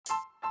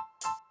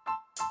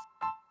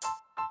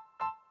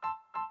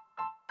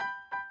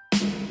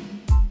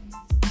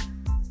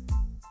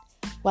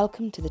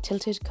Welcome to the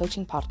Tilted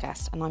Coaching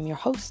Podcast, and I'm your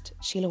host,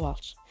 Sheila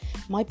Walsh.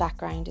 My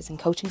background is in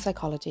coaching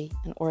psychology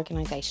and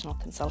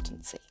organisational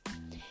consultancy.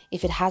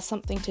 If it has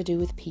something to do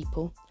with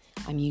people,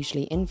 I'm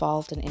usually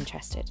involved and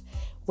interested,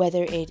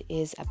 whether it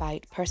is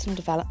about personal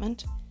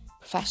development,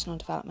 professional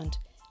development,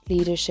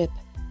 leadership,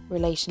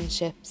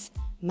 relationships,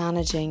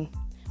 managing,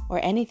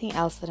 or anything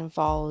else that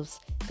involves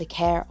the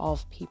care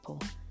of people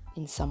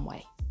in some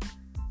way.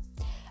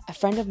 A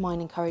friend of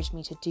mine encouraged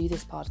me to do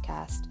this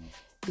podcast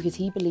because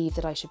he believed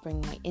that I should bring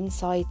my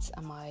insights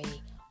and my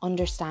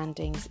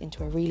understandings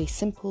into a really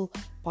simple,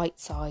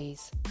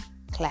 bite-size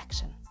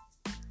collection.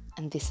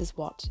 And this is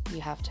what you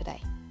have today.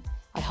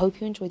 I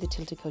hope you enjoy the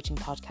Tilted Coaching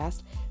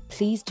Podcast.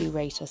 Please do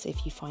rate us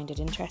if you find it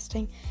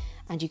interesting.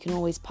 And you can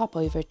always pop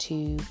over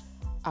to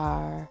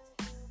our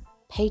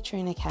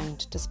Patreon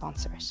account to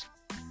sponsor it.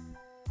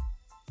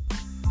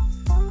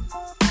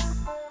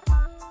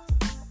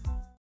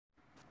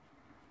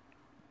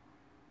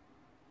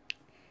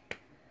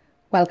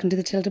 Welcome to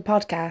the Tilted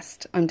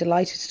Podcast. I'm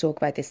delighted to talk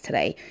about this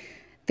today.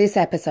 This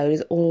episode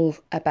is all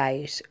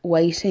about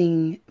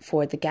waiting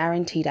for the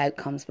guaranteed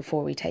outcomes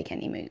before we take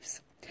any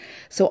moves.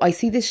 So I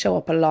see this show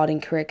up a lot in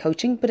career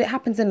coaching, but it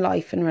happens in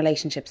life and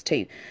relationships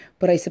too.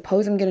 But I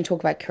suppose I'm going to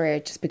talk about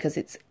career just because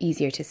it's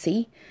easier to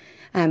see.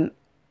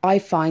 I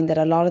find that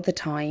a lot of the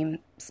time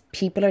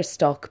people are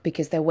stuck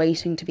because they're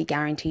waiting to be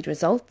guaranteed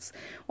results,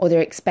 or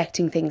they're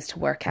expecting things to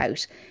work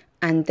out,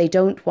 and they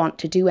don't want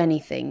to do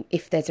anything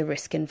if there's a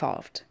risk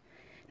involved.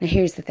 Now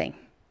here's the thing,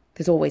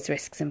 there's always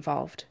risks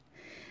involved.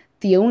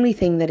 The only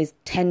thing that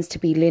tends to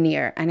be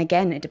linear, and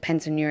again it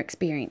depends on your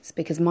experience,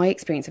 because my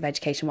experience of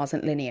education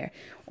wasn't linear,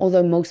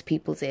 although most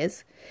people's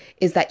is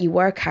that you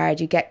work hard,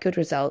 you get good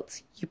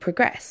results, you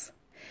progress.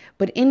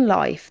 But in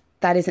life,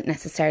 that isn't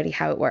necessarily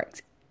how it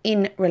works.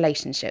 In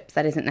relationships,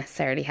 that isn't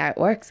necessarily how it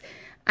works.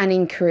 And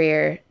in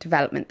career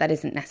development, that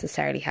isn't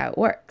necessarily how it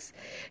works.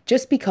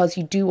 Just because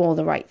you do all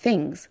the right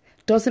things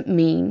doesn't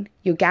mean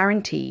you're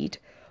guaranteed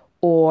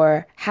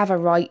or have a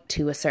right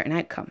to a certain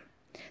outcome.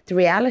 The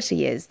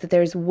reality is that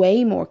there's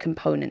way more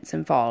components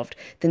involved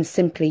than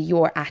simply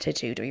your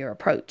attitude or your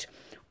approach,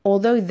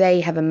 although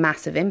they have a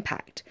massive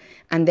impact,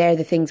 and they're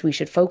the things we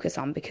should focus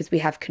on because we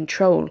have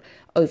control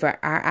over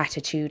our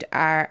attitude,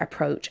 our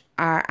approach,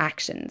 our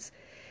actions.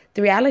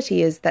 The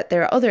reality is that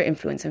there are other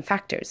influencing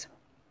factors.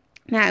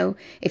 Now,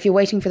 if you're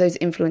waiting for those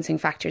influencing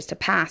factors to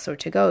pass or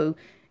to go,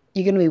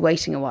 you're going to be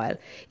waiting a while.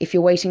 If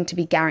you're waiting to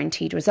be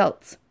guaranteed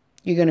results,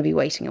 you're going to be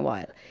waiting a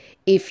while.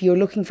 If you're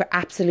looking for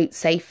absolute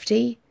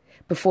safety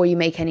before you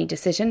make any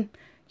decision,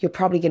 you're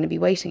probably going to be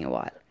waiting a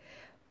while.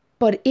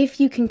 But if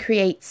you can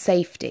create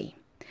safety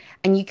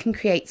and you can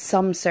create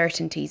some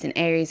certainties in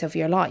areas of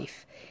your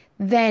life,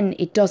 then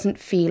it doesn't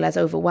feel as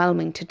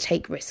overwhelming to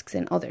take risks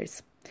in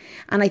others.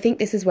 And I think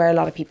this is where a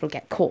lot of people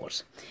get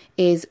caught,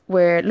 is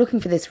we're looking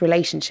for this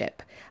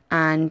relationship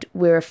and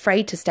we're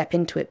afraid to step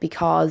into it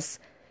because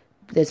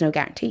there's no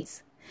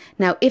guarantees.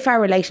 Now, if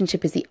our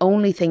relationship is the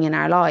only thing in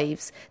our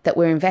lives that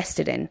we're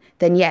invested in,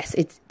 then yes,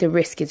 the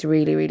risk is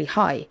really, really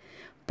high.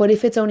 But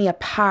if it's only a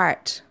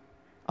part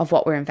of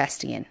what we're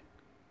investing in,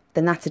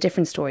 then that's a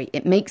different story.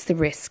 It makes the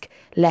risk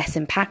less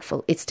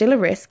impactful. It's still a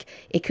risk.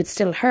 It could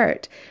still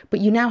hurt. But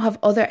you now have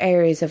other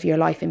areas of your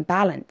life in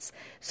balance.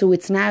 So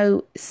it's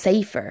now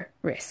safer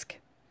risk.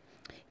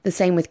 The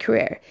same with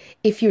career.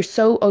 If you're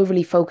so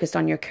overly focused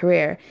on your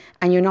career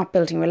and you're not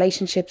building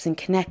relationships and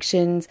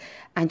connections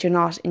and you're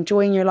not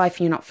enjoying your life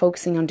and you're not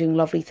focusing on doing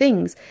lovely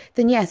things,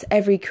 then yes,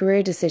 every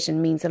career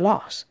decision means a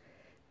lot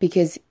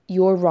because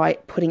you're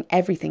putting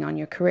everything on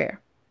your career.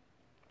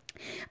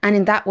 And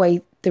in that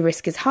way, the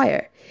risk is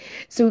higher.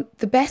 So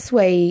the best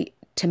way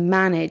to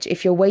manage,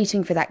 if you're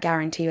waiting for that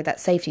guarantee or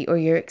that safety, or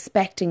you're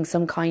expecting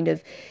some kind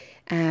of,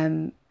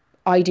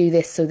 I do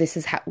this, so this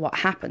is what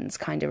happens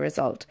kind of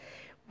result,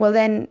 well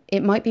then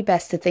it might be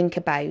best to think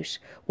about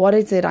what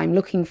is it I'm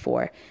looking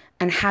for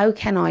and how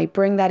can I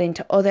bring that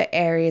into other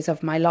areas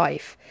of my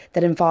life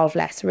that involve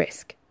less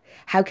risk?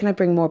 How can I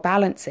bring more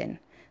balance in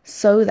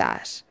so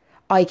that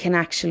I can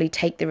actually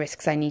take the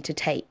risks I need to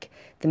take,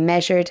 the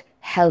measured,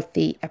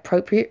 healthy,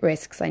 appropriate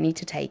risks I need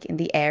to take in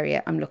the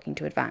area I'm looking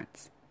to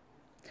advance?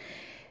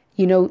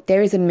 You know,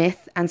 there is a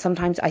myth, and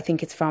sometimes I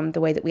think it's from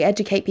the way that we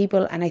educate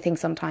people, and I think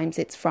sometimes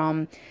it's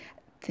from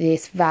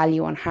this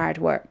value on hard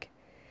work.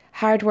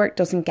 Hard work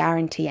doesn't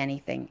guarantee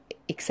anything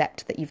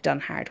except that you've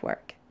done hard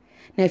work.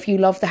 Now, if you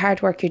love the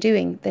hard work you're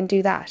doing, then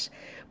do that.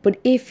 But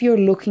if you're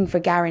looking for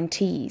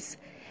guarantees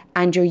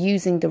and you're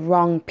using the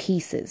wrong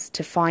pieces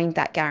to find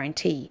that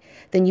guarantee,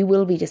 then you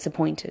will be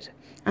disappointed.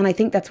 And I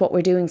think that's what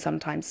we're doing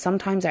sometimes.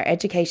 Sometimes our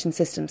education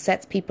system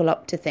sets people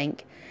up to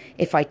think,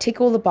 if I tick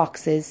all the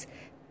boxes,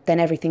 then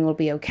everything will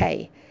be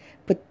okay.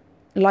 But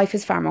life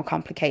is far more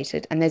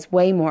complicated, and there's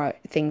way more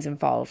things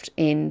involved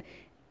in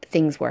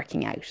things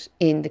working out,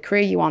 in the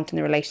career you want and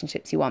the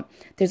relationships you want.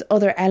 There's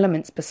other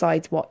elements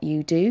besides what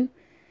you do,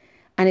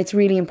 and it's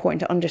really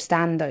important to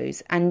understand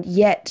those, and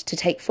yet to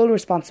take full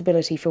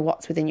responsibility for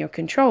what's within your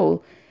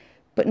control,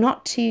 but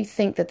not to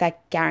think that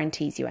that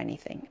guarantees you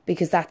anything,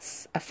 because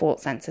that's a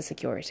false sense of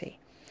security.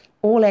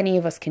 All any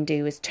of us can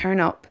do is turn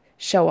up,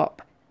 show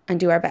up, and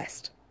do our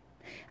best.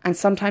 And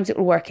sometimes it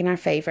will work in our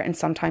favour and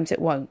sometimes it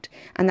won't.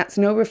 And that's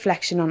no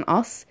reflection on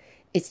us.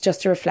 It's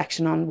just a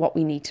reflection on what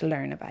we need to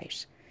learn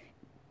about.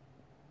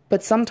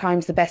 But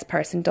sometimes the best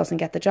person doesn't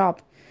get the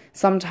job.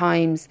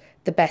 Sometimes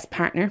the best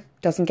partner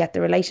doesn't get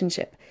the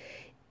relationship.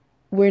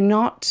 We're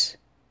not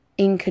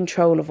in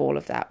control of all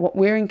of that. What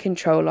we're in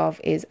control of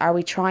is, are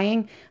we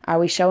trying, are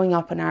we showing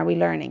up, and are we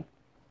learning?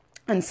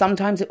 And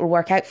sometimes it will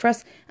work out for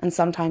us and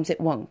sometimes it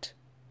won't.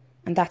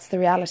 And that's the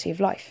reality of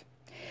life.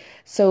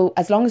 So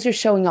as long as you're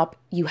showing up,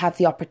 you have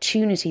the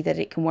opportunity that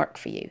it can work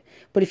for you.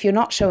 But if you're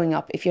not showing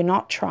up, if you're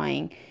not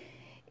trying,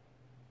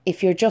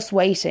 if you're just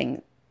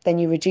waiting, then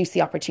you reduce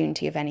the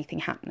opportunity of anything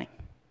happening.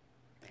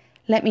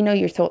 Let me know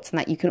your thoughts on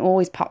that. You can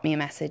always pop me a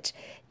message.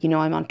 You know,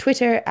 I'm on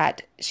Twitter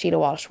at Sheila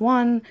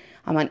Walsh1.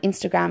 I'm on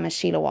Instagram as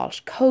Sheila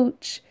Walsh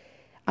Coach.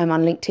 I'm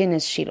on LinkedIn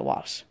as Sheila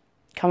Walsh.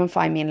 Come and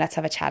find me and let's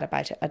have a chat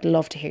about it. I'd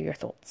love to hear your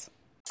thoughts.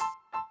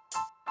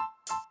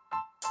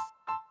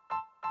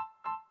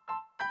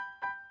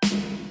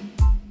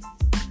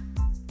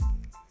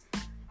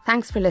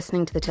 Thanks for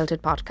listening to the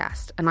Tilted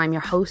Podcast, and I'm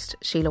your host,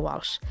 Sheila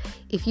Walsh.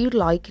 If you'd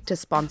like to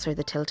sponsor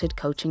the Tilted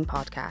Coaching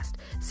Podcast,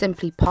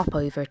 simply pop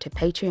over to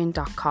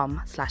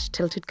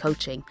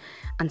patreon.com/tiltedcoaching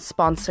and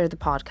sponsor the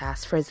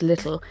podcast for as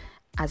little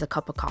as a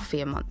cup of coffee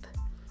a month.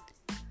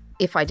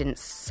 If I didn't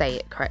say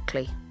it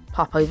correctly,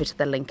 pop over to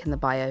the link in the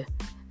bio,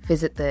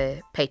 visit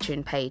the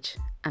Patreon page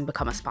and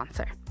become a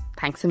sponsor.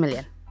 Thanks a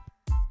million.